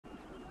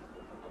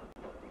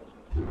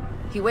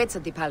He waits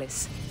at the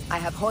palace. I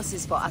have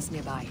horses for us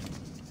nearby.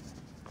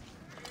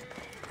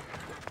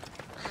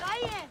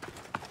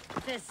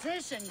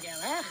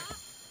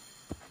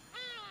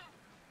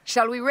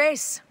 Shall we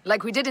race,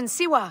 like we did in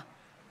Siwa?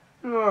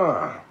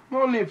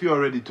 Only if you're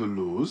ready to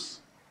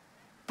lose.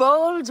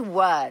 Bold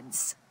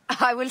words.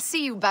 I will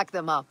see you back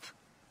them up.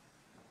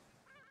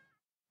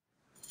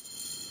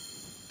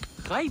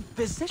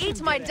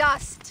 Eat my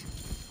dust!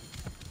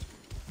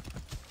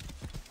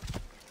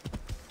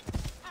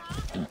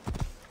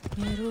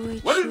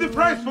 What is the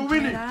price for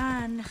winning?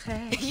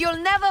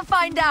 You'll never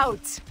find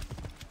out!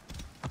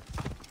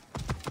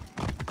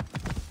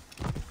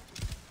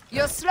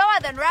 You're slower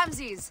than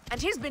Ramses,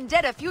 and he's been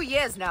dead a few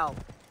years now.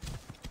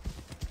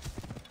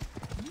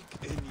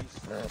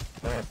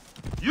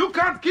 You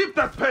can't keep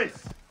that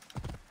pace!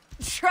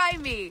 Try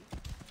me!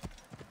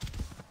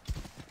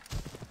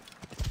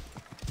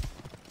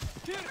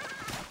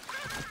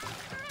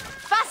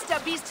 Faster,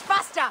 beast,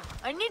 faster!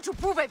 I need to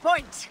prove a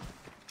point!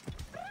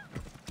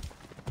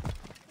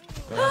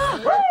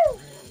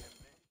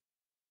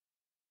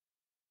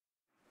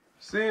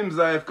 Seems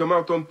I have come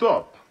out on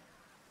top.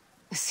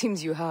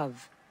 Seems you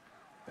have.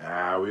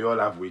 We all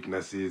have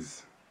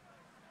weaknesses.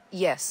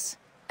 Yes,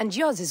 and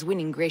yours is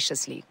winning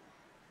graciously.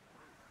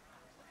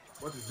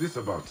 What is this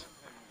about?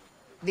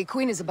 The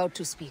Queen is about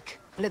to speak.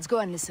 Let's go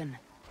and listen.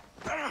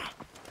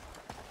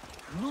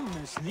 No,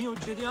 Miss Neo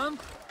Gideon.